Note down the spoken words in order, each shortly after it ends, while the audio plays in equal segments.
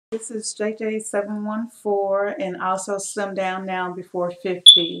This is JJ714 and also Slim Down Now Before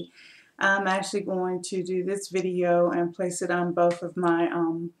 50. I'm actually going to do this video and place it on both of my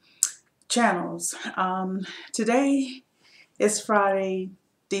channels. Today is Friday,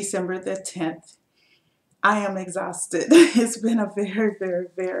 December the 10th. I am exhausted. It's been a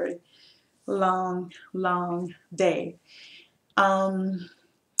very long day.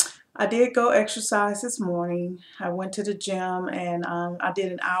 I did go exercise this morning. I went to the gym and I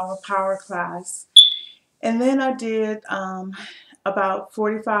did an hour power class. And then I did about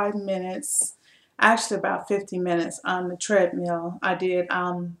 45 minutes, actually about 50 minutes on the treadmill. I did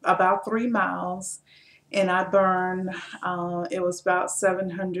about 3 miles and I burned, it was about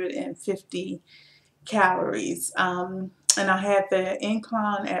 750 calories. And I had the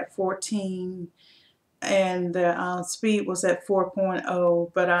incline at 14 and the speed was at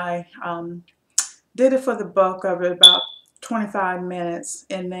 4.0, but I did it for the bulk of it, about 25 minutes,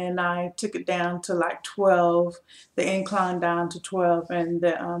 and then I took it down to like 12, the incline down to 12, and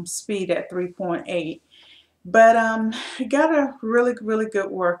the speed at 3.8. But I got a really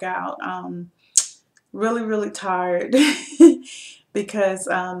good workout. Really tired because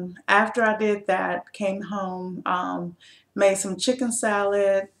after I did that, came home, made some chicken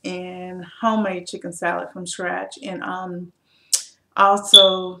salad and homemade chicken salad from scratch, and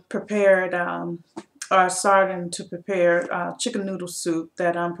also prepared or starting to prepare chicken noodle soup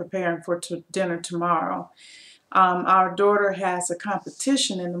that I'm preparing for dinner tomorrow. Our daughter has a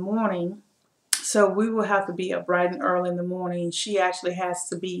competition in the morning, so we will have to be up bright and early in the morning. She actually has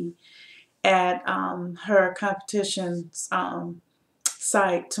to be at her competition's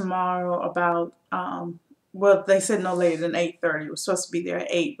site tomorrow about, well, they said no later than 8:30. We're supposed to be there at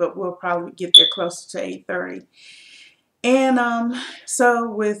 8, but we'll probably get there closer to 8:30. And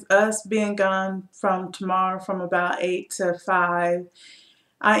so with us being gone from tomorrow from about 8 to 5,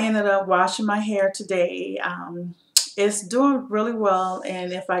 I ended up washing my hair today. It's doing really well,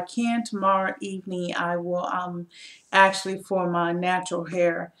 and if I can tomorrow evening, I will actually, for my natural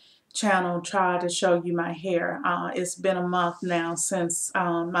hair channel, try to show you my hair. It's been a month now since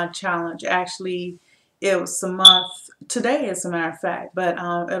my challenge. Actually, it was a month today, as a matter of fact, but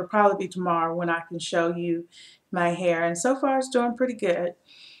it'll probably be tomorrow when I can show you my hair, and so far it's doing pretty good.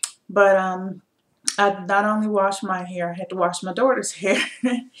 But I not only washed my hair, I had to wash my daughter's hair.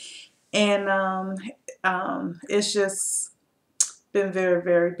 And it's just been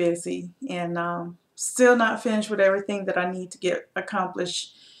very busy, and still not finished with everything that I need to get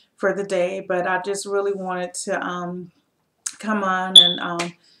accomplished for the day, but I just really wanted to come on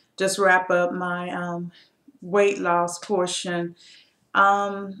and just wrap up my weight loss portion.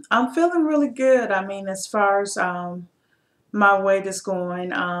 I'm feeling really good. I mean, as far as my weight is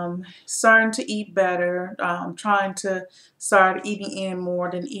going, starting to eat better, trying to start eating in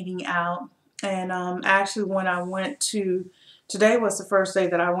more than eating out. And actually, when I went to, today was the first day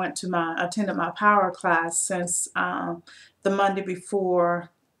that I went to attended my power class since the Monday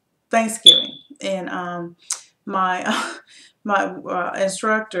before Thanksgiving. And my my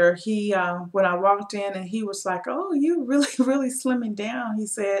instructor, he when I walked in, and he was like, "Oh, you really slimming down." He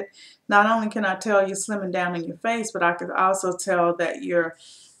said, "Not only can I tell you're slimming down in your face, but I could also tell that your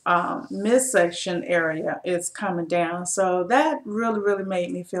midsection area is coming down." So that really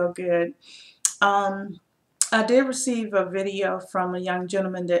made me feel good. I did receive a video from a young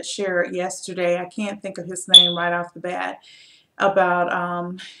gentleman that shared yesterday. I can't think of his name right off the bat,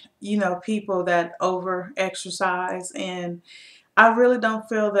 about you know, people that over exercise, and I really don't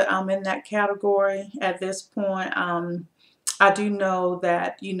feel that I'm in that category at this point. I do know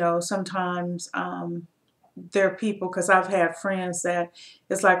that, you know, sometimes there are people, because I've had friends that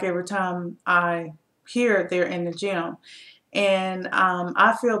it's like every time I hear they're in the gym, and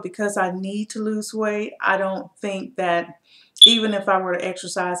I feel because I need to lose weight, I don't think that even if I were to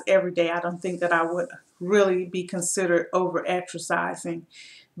exercise every day, I don't think that I would really be considered over exercising.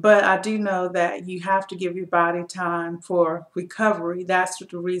 But I do know that you have to give your body time for recovery. That's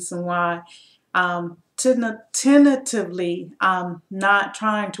the reason why tentatively I'm not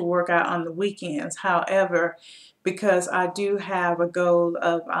trying to work out on the weekends. However, because I do have a goal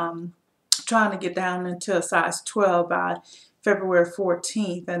of trying to get down into a size 12 by February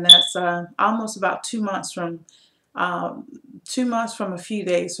 14th, and that's almost about 2 months from 2 months from a few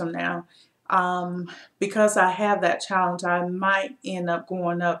days from now. Because I have that challenge, I might end up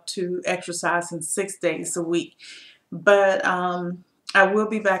going up to exercising 6 days a week. But I will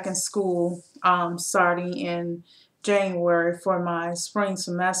be back in school starting in January for my spring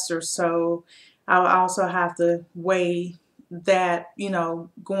semester, so I'll also have to weigh that, you know,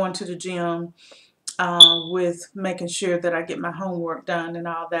 going to the gym with making sure that I get my homework done and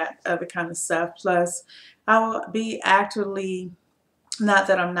all that other kind of stuff. Plus, I will be actively, not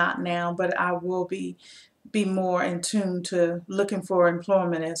that I'm not now, but I will be more in tune to looking for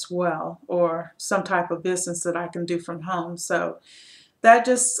employment as well, or some type of business that I can do from home. So that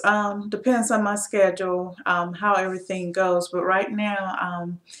just depends on my schedule, how everything goes. But right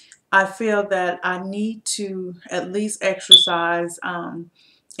now, I feel that I need to at least exercise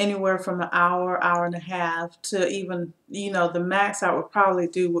anywhere from an hour, hour and a half to even, the max I would probably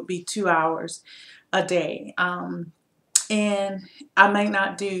do would be 2 hours a day. And I may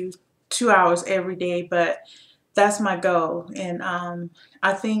not do 2 hours every day, but that's my goal. And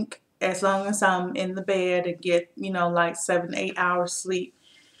I think as long as I'm in the bed and get, like 7, 8 hours sleep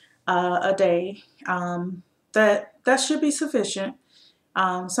a day, that should be sufficient.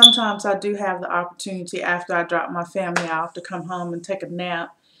 Sometimes I do have the opportunity after I drop my family off to come home and take a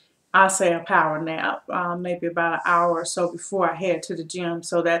nap. I say a power nap, maybe about an hour or so before I head to the gym.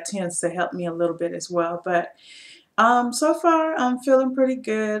 So that tends to help me a little bit as well. But so far, I'm feeling pretty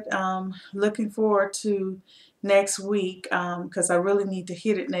good. Looking forward to next week because I really need to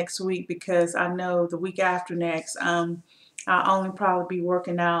hit it next week, because I know the week after next, I'll only probably be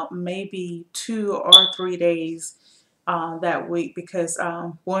working out maybe 2 or 3 days that week, because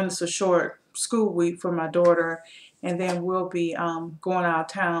one is a short school week for my daughter, and then we'll be going out of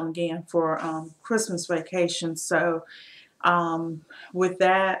town again for Christmas vacation. So with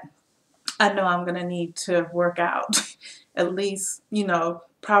that, I know I'm going to need to work out at least,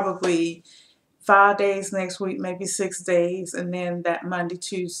 probably 5 days next week, maybe 6 days, and then that Monday,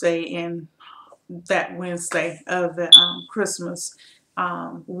 Tuesday, and that Wednesday of the Christmas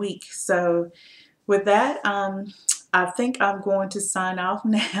week. So with that, I think I'm going to sign off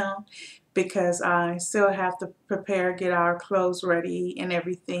now, because I still have to prepare, get our clothes ready and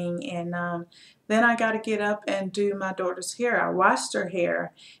everything. And then I got to get up and do my daughter's hair. I washed her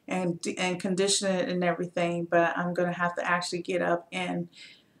hair and condition it and everything, but I'm going to have to actually get up and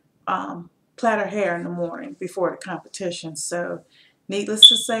plait her hair in the morning before the competition. So needless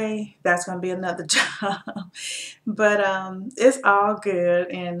to say, that's going to be another job. But it's all good,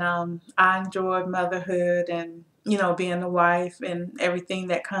 and I enjoy motherhood and, being a wife and everything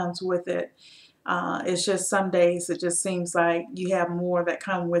that comes with it. It's just some days it just seems like you have more that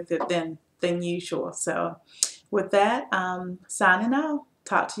come with it than usual. So with that, signing off.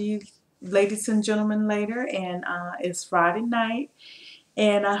 Talk to you ladies and gentlemen later, and it's Friday night.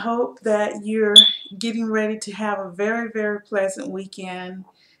 And I hope that you're getting ready to have a very, very pleasant weekend.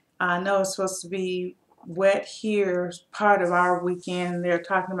 I know it's supposed to be wet here, part of our weekend. They're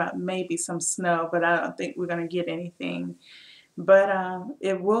talking about maybe some snow, but I don't think we're going to get anything. But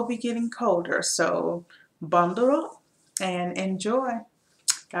it will be getting colder, so bundle up and enjoy.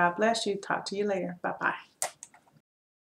 God bless you. Talk to you later. Bye-bye.